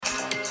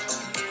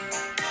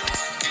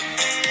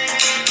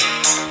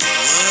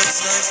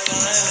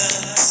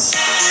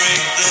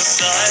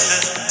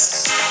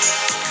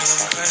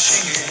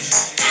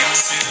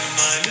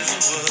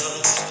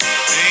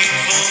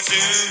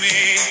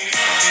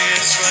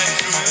right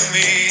through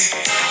me.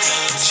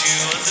 Don't you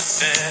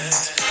understand?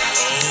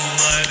 Oh,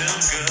 my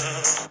little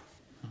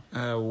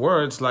girl.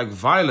 Words like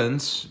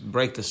violence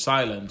break the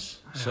silence.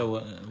 Yeah.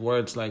 So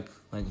words like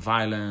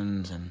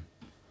violence and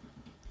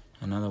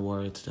other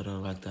words that are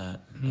like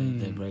that,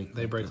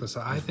 they break the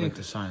silence. Break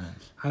the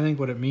silence. I think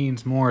what it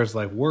means more is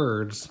like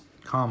words,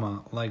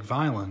 comma, like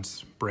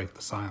violence break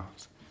the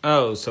silence.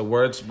 Oh, so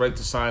words break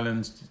the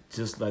silence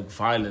just like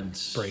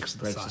violence breaks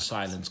the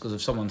silence. Because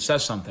if someone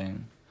says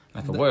something,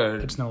 like a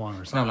word, it's no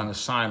longer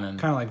silent.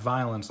 Kind of like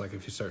violence, like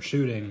if you start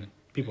shooting,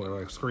 people are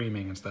like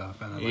screaming and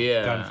stuff, and then,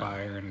 like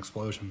gunfire and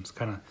explosions.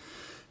 Kind of,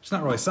 it's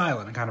not really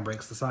silent. It kind of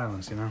breaks the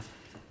silence, you know?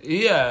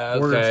 Yeah, okay.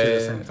 Words do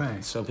the same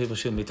thing. So people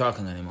shouldn't be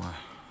talking anymore.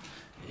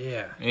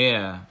 Yeah.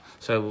 Yeah.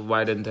 So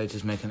why didn't they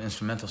just make an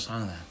instrumental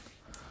song then?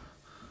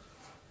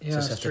 Yeah,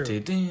 that's true.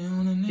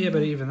 Yeah,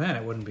 but even then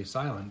it wouldn't be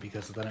silent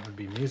because then it would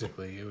be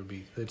musically.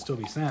 There'd still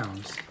be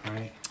sounds,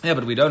 right? Yeah,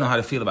 but we don't know how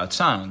to feel about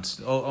sounds.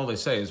 All they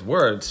say is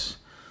words.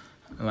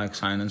 Like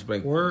silence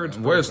break words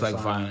like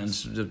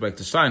violence just break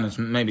the silence.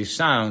 Maybe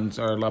sounds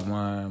are a lot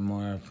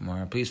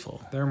more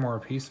peaceful. They're more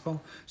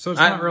peaceful. So it's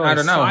not really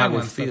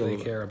silence that they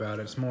care about.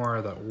 It's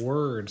more the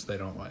words they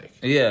don't like.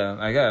 Yeah,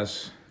 I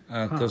guess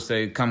because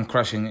they come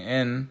crashing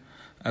in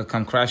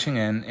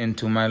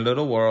into my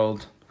little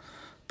world.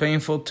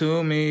 Painful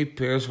to me,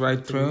 pierce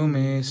right through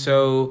me.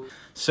 So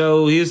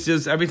he's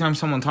just every time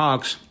someone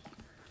talks,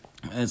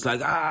 it's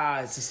like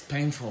it's just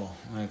painful.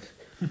 Like.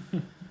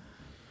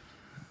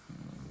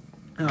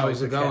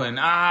 How's it going?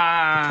 The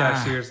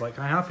cashier's like,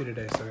 "Can I help you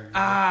today, sir?"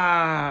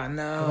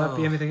 No. Will that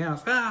be anything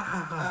else?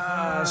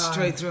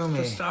 Straight through me.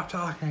 Just stop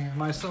talking,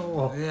 my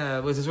soul. Yeah,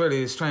 which is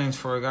really strange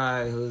for a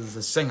guy who's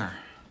a singer,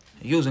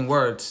 using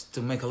words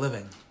to make a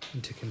living.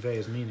 And to convey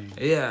his meaning.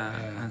 Yeah.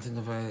 And to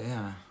convey,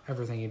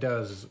 Everything he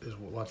does is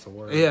lots of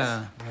words.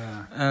 Yeah.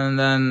 And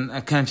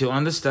then, can't you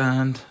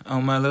understand?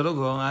 Oh, my little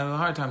girl. I have a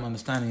hard time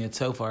understanding it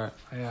so far.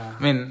 Yeah.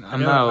 I mean, I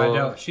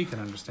doubt she can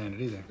understand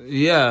it either.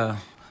 Yeah.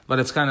 But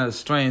it's kind of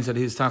strange that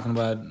he's talking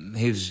about,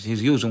 he's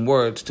using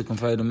words to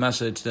convey the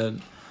message that,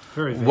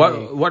 very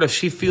what if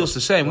she feels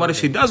the same? What if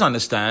she does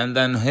understand?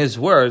 Then his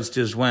words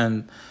just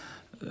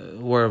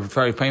were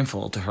very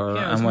painful to her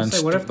and went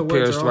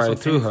pierced right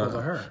through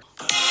her.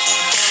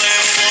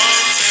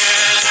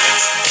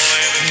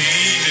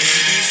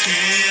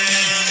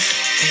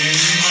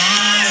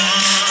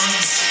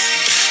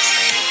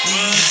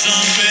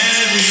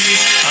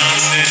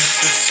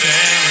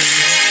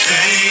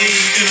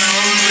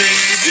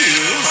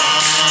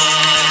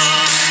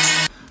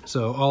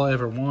 So all I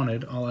ever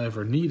wanted, all I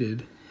ever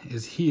needed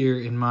is here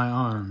in my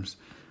arms.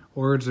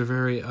 Words are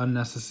very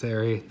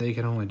unnecessary. They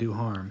can only do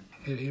harm.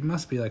 It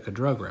must be like a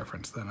drug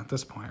reference then at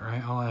this point,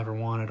 right? All I ever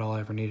wanted, all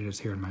I ever needed is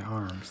here in my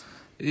arms.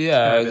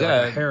 Yeah, it's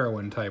like a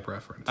heroin type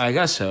reference. I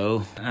guess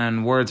so.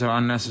 And words are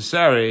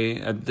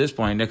unnecessary at this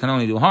point. They can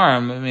only do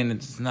harm. I mean,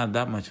 it's not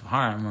that much of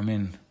harm. I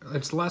mean,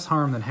 it's less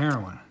harm than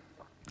heroin.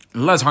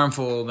 Less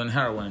harmful than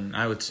heroin,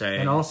 I would say.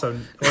 And also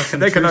less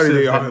they can only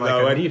do harm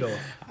like a needle.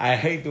 I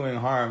hate doing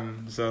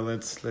harm, so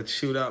let's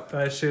shoot up.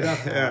 Let's shoot up.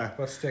 Yeah.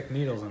 Let's stick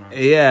needles in our.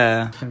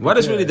 Yeah. What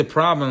is really the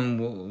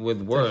problem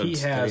with words?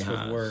 He has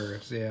with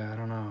words. Yeah, I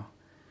don't know.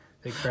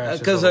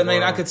 Because I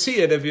mean, I could see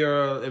it if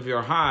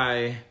you're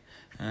high.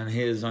 And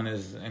he is in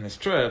his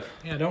trip.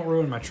 Yeah, don't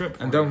ruin my trip.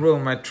 Don't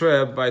ruin my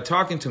trip by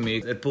talking to me.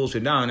 It pulls you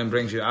down and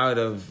brings you out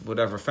of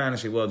whatever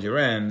fantasy world you're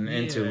in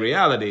into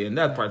reality. And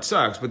that part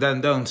sucks. But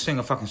then don't sing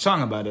a fucking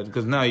song about it.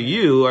 Because now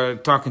you are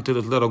talking to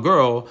this little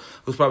girl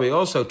who's probably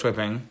also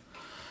tripping.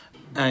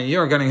 And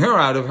you're getting her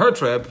out of her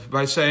trip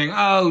by saying,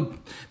 "Oh,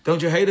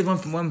 don't you hate it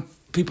when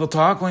people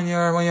talk when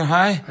you're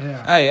high?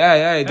 Yeah.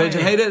 Hey, don't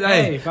you hate it?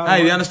 Hey,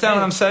 you understand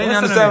what I'm saying? You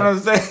understand what I'm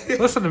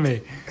saying? Listen to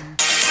me.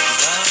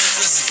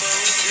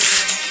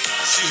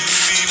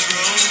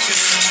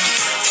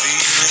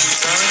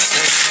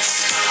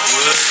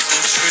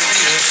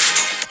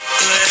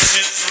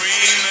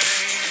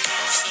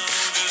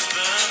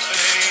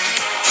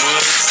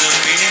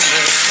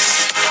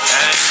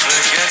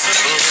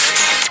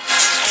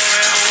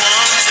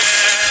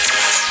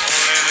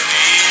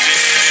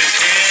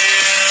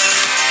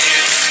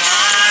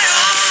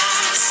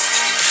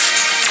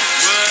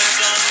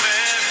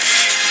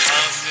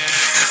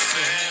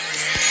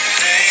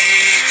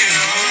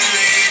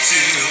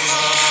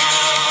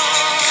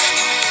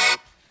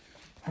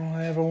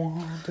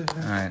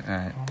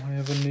 Alright. All I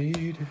ever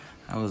needed.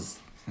 I was,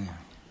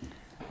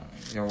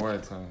 your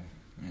words are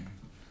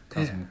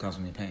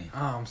causing me pain. Oh,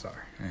 I'm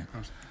sorry. Yeah.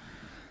 I'm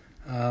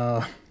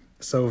sorry.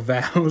 So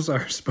vows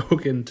are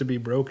spoken to be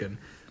broken.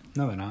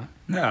 No, they're not.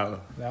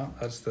 No,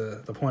 that's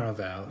the point of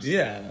vows.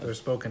 Yeah, they're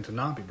spoken to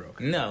not be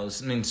broken. No,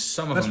 I mean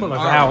some of that's them. That's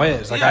what a vow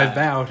is. Like I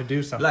vow to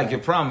do something. Like you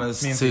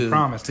promise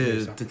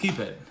to keep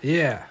it.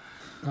 Yeah.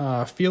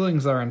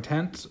 Feelings are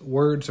intense.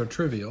 Words are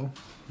trivial.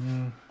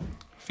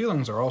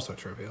 Feelings are also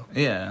trivial.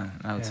 Yeah,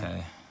 I would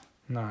say.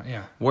 No,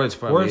 yeah. Words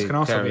can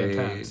also be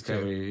intense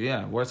too.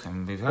 Yeah, words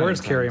can be very words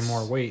intense. carry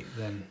more weight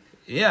than.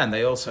 Yeah, and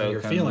they also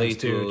can lead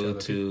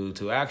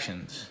to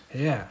actions.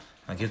 Yeah.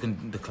 Like you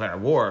can declare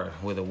war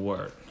with a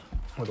word.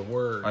 with a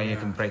word. Or you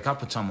can break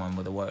up with someone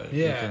with a word.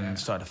 Yeah. You can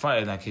start a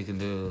fight. Like, you can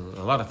do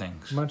a lot of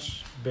things.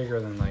 Much bigger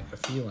than like a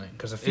feeling,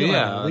 because a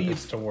feeling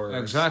leads to words.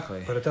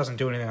 Exactly. But it doesn't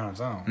do anything on its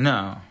own.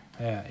 No.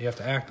 Yeah, you have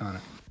to act on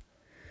it.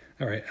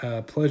 All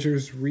right,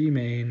 pleasures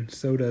remain,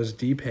 so does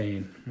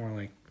D-Pain. More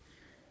like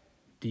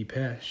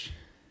Depeche.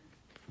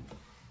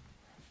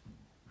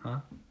 Huh?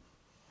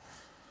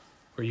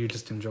 Were you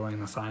just enjoying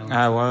the silence?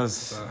 I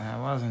was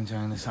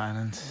enjoying the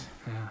silence.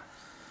 Yeah.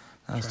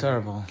 That was Trying to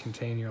terrible.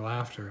 Contain your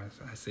laughter,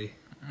 I see.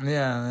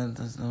 Yeah,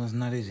 that was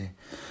not easy.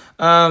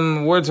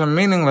 Words are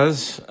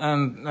meaningless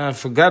and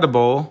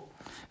forgettable.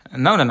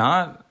 No, they're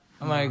not.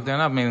 Like, they're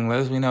not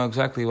meaningless. We know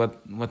exactly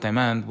what they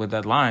meant with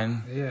that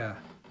line Yeah.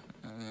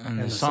 in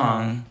the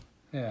song.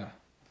 Yeah.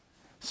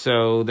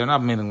 So they're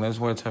not meaningless.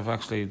 Words have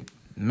actually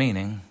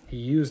meaning. He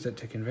used it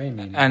to convey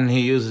meaning. And he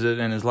uses it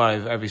in his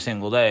life every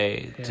single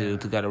day Yeah.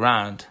 to get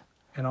around.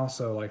 And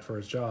also, like, for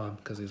his job,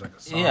 because he's like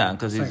a song, Yeah,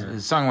 because he's a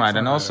songwriter.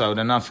 And also,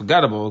 they're not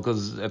forgettable,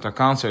 because at their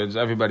concerts,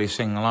 everybody's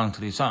singing along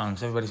to these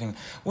songs. Everybody's singing,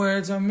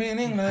 words are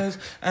meaningless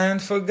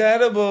and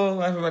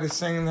forgettable. Everybody's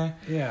singing there.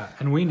 Yeah,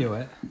 and we knew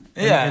it.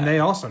 Yeah. And they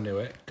also knew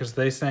it, because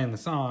they sang the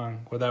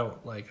song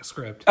without, like, a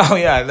script. Oh,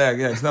 yeah.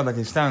 It's not like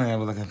he's standing there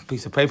with like a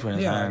piece of paper in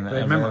his Yeah, hand.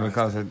 they memorized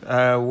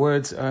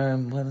Words are,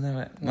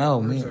 whatever. No,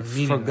 Words are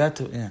meaningless.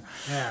 forgettable. Yeah.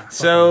 Yeah.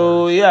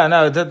 So, yeah,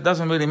 no, that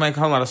doesn't really make a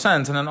whole lot of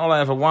sense. And then all I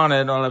ever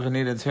wanted, all I ever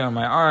needed is here in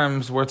my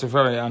arms. Words are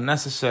very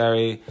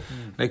unnecessary.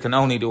 They can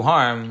only do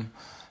harm.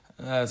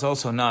 That's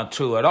also not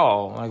true at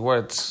all. Like,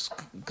 words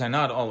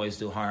cannot always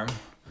do harm.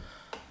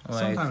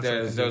 Like,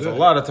 Sometimes there's a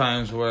lot of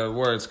times where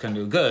words can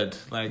do good.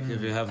 Like,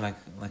 if you have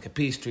like a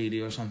peace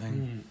treaty or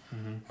something,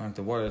 like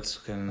the words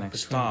can like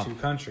Between stop. two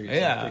countries.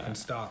 Yeah. They can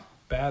stop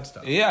bad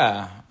stuff.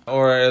 Yeah.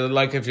 Or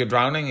like if you're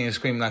drowning and you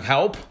scream like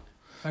help.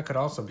 That could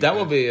also be That good.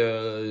 would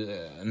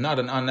be not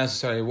an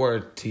unnecessary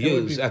word to It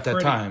would use be at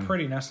that time.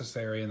 Pretty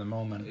necessary in the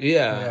moment.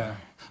 Yeah.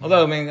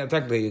 Although, I mean,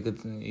 technically you could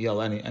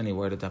yell any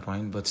word at that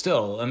point, but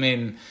still, I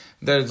mean,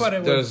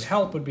 there's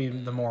help would be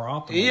the more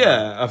optimal.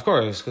 Yeah, of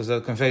course, because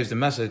that conveys the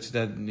message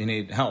that you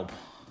need help.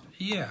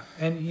 Yeah,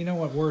 and you know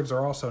what? Words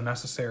are also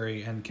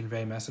necessary and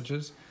convey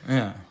messages.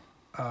 Yeah.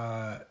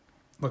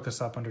 Look us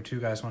up under 2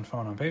 Guys, 1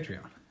 Phone on Patreon.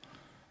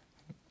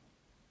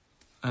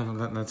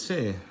 Let's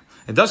see.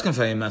 It does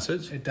convey a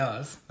message. It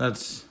does.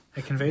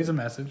 It conveys a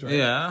message, right?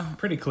 Yeah.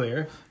 Pretty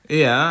clear.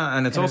 Yeah,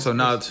 and it's And also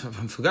it's-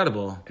 not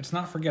forgettable. It's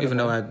not forgettable. Even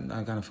though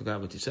I kind of forgot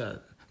what you said.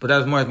 But that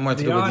has more to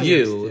The do with audience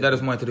you. did. That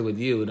has more to do with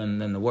you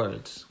than the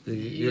words.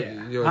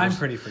 I'm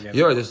pretty forgettable.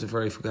 You're just a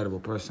very forgettable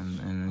person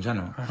in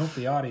general. I hope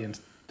the audience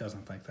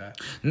doesn't think that.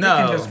 No.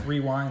 You can just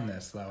rewind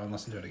this, though, and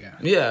listen to it again.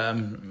 Yeah,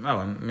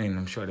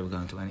 I'm sure they were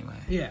going to anyway.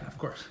 Yeah, of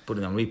course. Put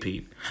it on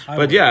repeat. I But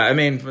would. yeah, I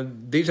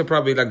mean, these are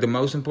probably like the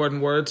most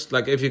important words.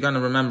 Like, if you're going to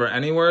remember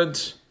any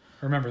words,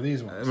 Remember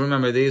these ones.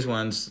 remember these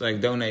ones.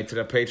 Like, donate to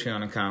their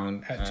Patreon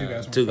account. At 2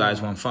 Guys, 1 Two Guys,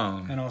 Phone. One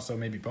Phone. And also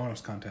maybe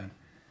bonus content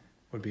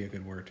would be a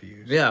good word to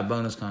use. Yeah,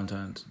 bonus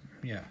content.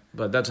 Yeah.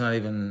 But that's not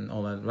even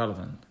all that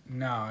relevant.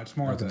 No, it's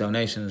more Like the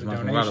donation is the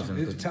much more donation. relevant.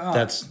 It's 'Cause to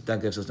us.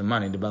 that gives us the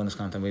money. The bonus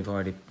content we've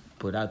already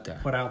put out there.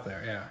 Put out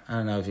there, yeah. I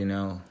don't know if you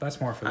know.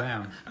 That's more for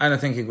them. I don't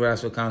think you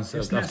grasp the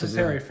concept. It's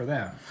necessary for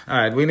them. All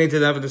right, we need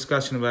to have a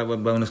discussion about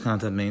what bonus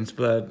content means.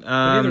 But But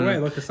either way,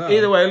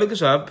 look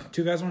us up.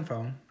 2 Guys, 1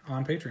 Phone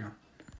on Patreon.